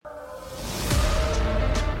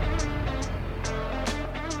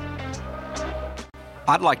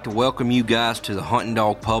I'd like to welcome you guys to the Hunting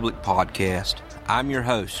Dog Public Podcast. I'm your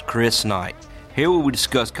host, Chris Knight. Here we will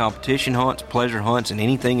discuss competition hunts, pleasure hunts, and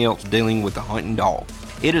anything else dealing with the hunting dog.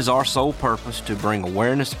 It is our sole purpose to bring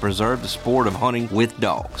awareness to preserve the sport of hunting with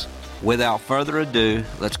dogs. Without further ado,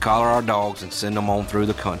 let's collar our dogs and send them on through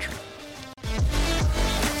the country.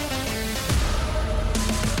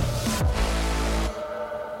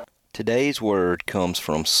 Today's word comes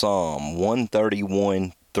from Psalm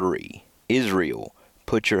 131:3. Israel,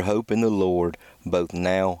 put your hope in the Lord, both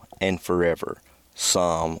now and forever.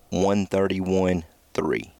 Psalm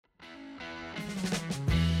 131:3.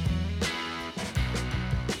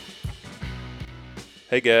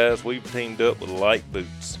 Hey guys, we've teamed up with Light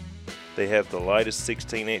Boots. They have the lightest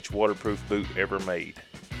 16-inch waterproof boot ever made.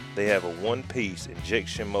 They have a one-piece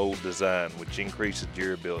injection mold design which increases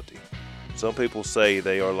durability. Some people say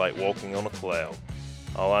they are like walking on a cloud.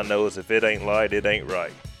 All I know is if it ain't light, it ain't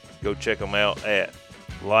right. Go check them out at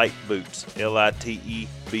Light Boots,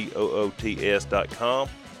 LITEBOOTS.com,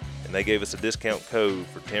 and they gave us a discount code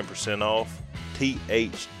for 10% off,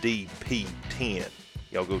 THDP10.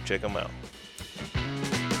 Y'all go check them out.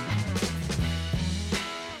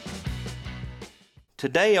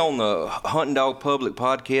 Today on the Hunting Dog Public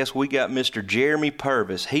Podcast, we got Mr. Jeremy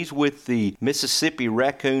Purvis. He's with the Mississippi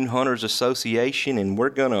Racoon Hunters Association, and we're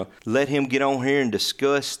going to let him get on here and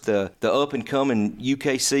discuss the up-and-coming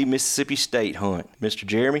UKC Mississippi State Hunt. Mr.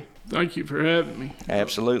 Jeremy? Thank you for having me.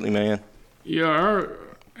 Absolutely, man. Yeah, our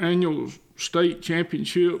annual state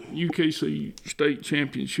championship, UKC State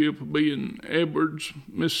Championship, will be in Edwards,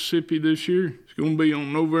 Mississippi this year. It's going to be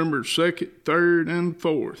on November 2nd, 3rd, and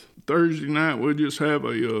 4th. Thursday night, we'll just have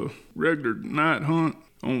a regular night hunt.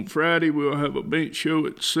 On Friday, we'll have a bench show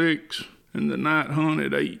at 6 and the night hunt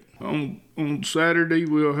at 8. On Saturday,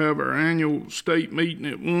 we'll have our annual state meeting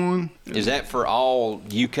at 1. Is that for all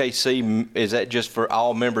UKC? Is that just for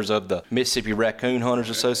all members of the Mississippi Racoon Hunters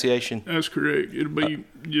Association? That's correct. It'll be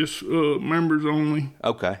just members only.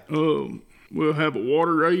 Okay. We'll have a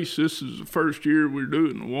water race. This is the first year we're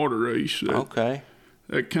doing the water race. Okay.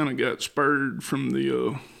 That kind of got spurred from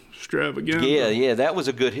the extravaganza. Yeah, that was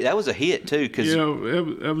a hit too.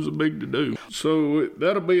 That was a big to do. So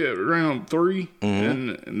that'll be at around 3,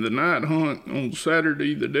 and the night hunt on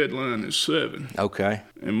Saturday, the deadline is 7. Okay.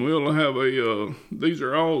 And we'll have these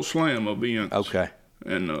are all slam events. Okay.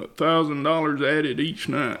 And $1,000 added each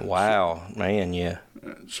night. Wow, man, yeah.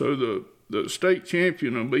 So the state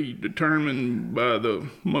champion will be determined by the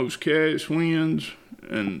most cash wins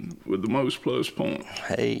and with the most plus points.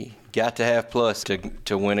 Hey, got to have plus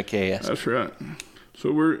to win a cast. That's right.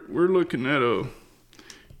 So we're looking at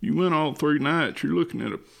you win all 3 nights, you're looking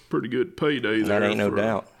at a pretty good payday there. That ain't no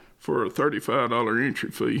doubt. For a $35 entry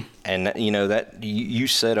fee. And that you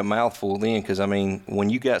said a mouthful then, because I mean, when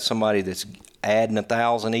you got somebody that's adding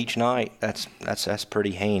 1,000 each night, that's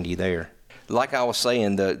pretty handy there. Like I was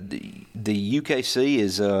saying, the UKC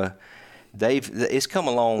is it's come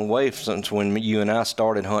a long way since when you and I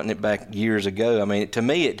started hunting it back years ago. I mean, to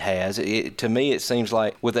me it has. To me it seems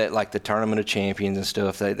like with that, like the Tournament of Champions and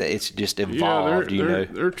stuff, that it's just evolved.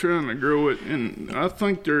 They're trying to grow it, and I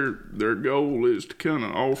think their goal is to kind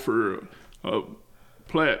of offer a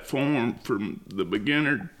platform from the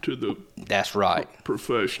beginner to the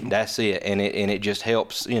professional. That's it, and it just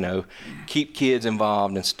helps keep kids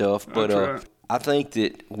involved and stuff. But right. I think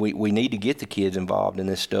that we need to get the kids involved in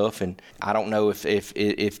this stuff, and I don't know if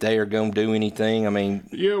they are going to do anything. I mean,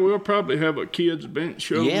 yeah, we'll probably have a kids bench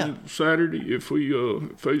show on Saturday if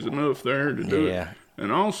there's enough there to do it.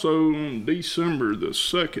 And also on December the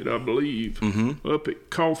 2nd, I believe, up at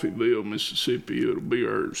Coffeyville, Mississippi, it'll be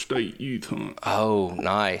our state youth hunt. Oh,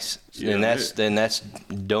 nice. Yeah, and that's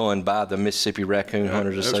done by the Mississippi Racoon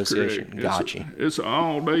Hunters Association. Correct. Gotcha. It's an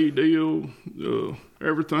all-day deal.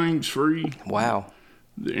 Everything's free. Wow.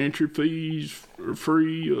 The entry fees are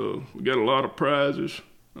free. We got a lot of prizes.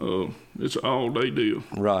 It's an all-day deal.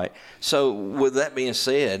 Right. So with that being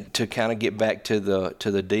said, to kind of get back to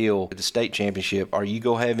the deal, the state championship, are you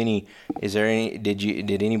gonna have any? Is there any?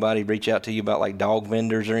 Did anybody reach out to you about like dog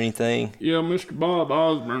vendors or anything? Yeah, Mr. Bob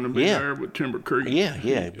Osborne will be there with Timber Creek.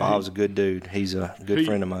 Yeah. Bob's a good dude. He's a good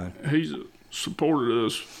friend of mine. He's supported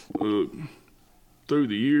us through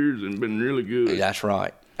the years and been really good. That's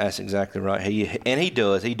right. That's exactly right. He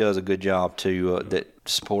does a good job too. That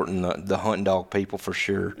supporting the hunting dog people for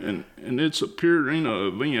sure. And it's a Purina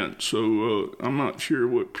event, so I'm not sure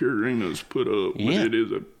what Purina's put up, but it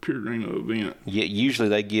is a Purina event. Yeah, usually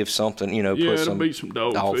they give something, put it'll be some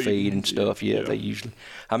dog feed and stuff. Yeah, they usually.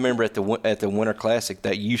 I remember at the Winter Classic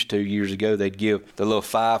that used to years ago, they'd give the little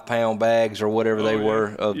 5-pound bags or whatever they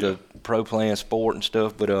were of the pro playing sport and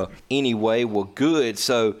stuff. But anyway, well, good.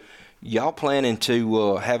 So y'all planning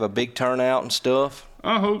to have a big turnout and stuff?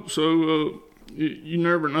 I hope so. You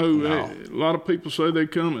never know. No. A lot of people say they're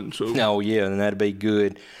coming. So. Oh yeah, and that'd be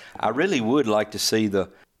good. I really would like to see that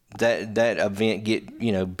event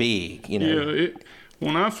get big. Yeah.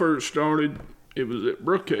 When I first started, it was at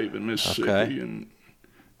Brookhaven, Mississippi, Okay. and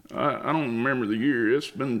I don't remember the year. It's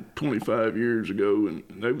been 25 years ago, and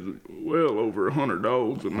there was well over 100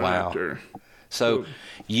 dogs a night there. So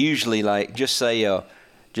usually, like, just say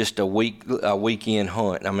just a weekend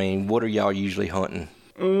hunt. I mean, what are y'all usually hunting?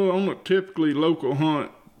 On a typically local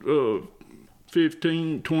hunt,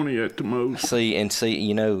 15, 20 at the most. See,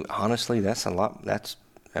 honestly, that's a lot.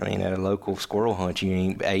 At a local squirrel hunt, you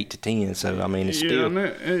ain't 8 to 10. So I mean, it's still.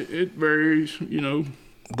 Yeah, and it varies,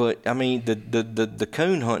 But I mean, the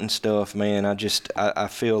coon hunting stuff, man. I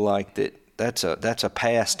feel like that's a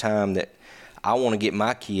pastime that I want to get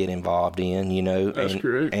my kid involved in. That's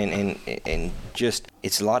correct. And just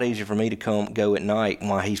it's a lot easier for me to go at night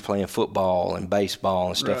while he's playing football and baseball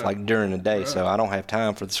and stuff like during the day. Right. So I don't have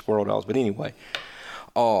time for the squirrel dogs. But anyway,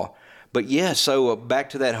 But yeah, so back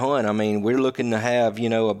to that hunt. I mean, we're looking to have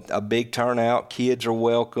a big turnout. Kids are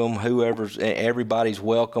welcome. Everybody's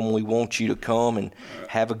welcome. We want you to come and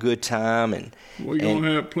have a good time. And we're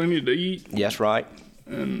gonna have plenty to eat. That's right.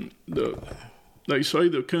 And they say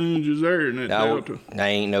the coons is there in that delta. There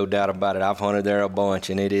ain't no doubt about it. I've hunted there a bunch,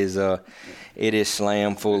 and it is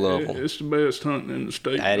slam full of them. It's the best hunting in the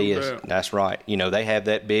state. That is. That's right. They have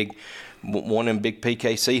that big. One of them big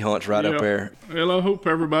PKC hunts right up there. Well, I hope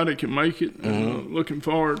everybody can make it. Looking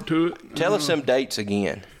forward to it. Tell us some dates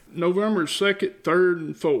again. November 2nd, 3rd,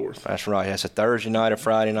 and 4th. That's right. That's a Thursday night, a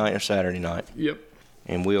Friday night, and a Saturday night. Yep.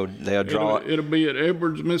 And they'll draw it. It'll be at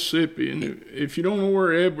Edwards, Mississippi. And if you don't know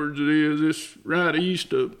where Edwards is, it's right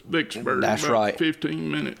east of Vicksburg. That's about right.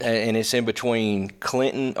 15 minutes. And it's in between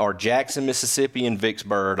Clinton or Jackson, Mississippi, and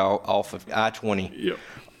Vicksburg off of I-20. Yep.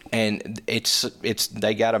 And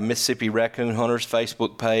they got a Mississippi Racoon Hunters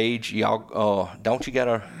Facebook page. Y'all,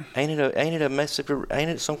 ain't it a Mississippi? Ain't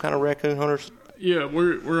it some kind of Raccoon Hunters? Yeah,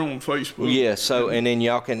 we're on Facebook. Yeah. So and then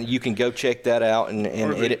you can go check that out and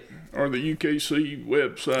or the UKC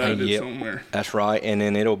website is on there. That's right. And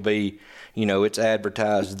then it'll be, it's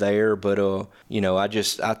advertised there. But I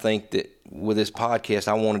think that with this podcast,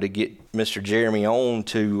 I wanted to get Mr. Jeremy on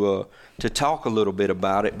to talk a little bit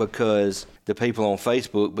about it, because the people on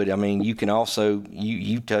Facebook, but I mean, you can also,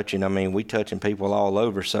 we touching people all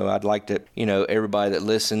over. So I'd like to, everybody that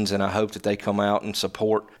listens, and I hope that they come out and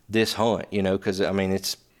support this hunt, because I mean,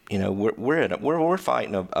 it's, we're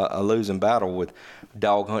fighting a losing battle with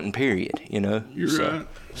dog hunting, period, You're right.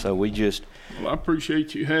 So we just. Well, I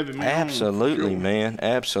appreciate you having me. Absolutely, on, man.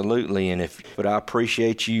 Absolutely. But I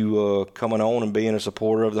appreciate you coming on and being a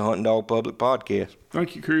supporter of the Hunting Dog Public Podcast.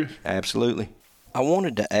 Thank you, Chris. Absolutely. I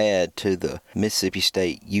wanted to add to the Mississippi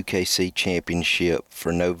State UKC Championship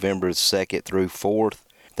for November 2nd through 4th.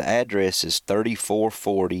 The address is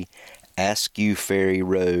 3440 Askew Ferry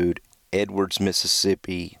Road, Edwards,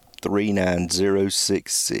 Mississippi,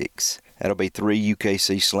 39066. That'll be 3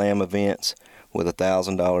 UKC Slam events with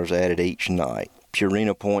 $1,000 added each night.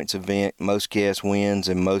 Purina points event, most cast wins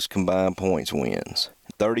and most combined points wins.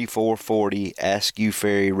 3440 Askew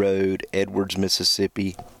Ferry Road, Edwards,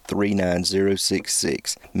 Mississippi,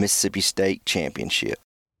 39066. Mississippi State Championship.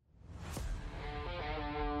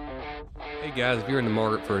 Hey guys, if you're in the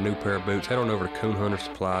market for a new pair of boots, head on over to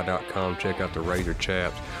coonhuntersupply.com. Check out the Razor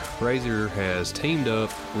chaps. Razor has teamed up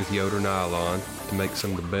with Yoder Nylon to make some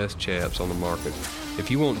of the best chaps on the market. If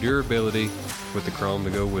you want durability with the chrome to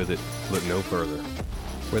go with it, look no further.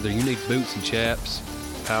 Whether you need boots and chaps,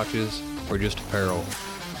 pouches, or just apparel,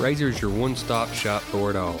 Razor is your one-stop shop for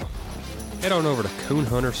it all. Head on over to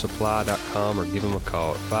coonhuntersupply.com or give them a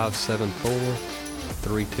call at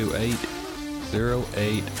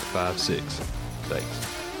 574-328-0856.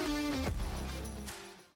 Thanks.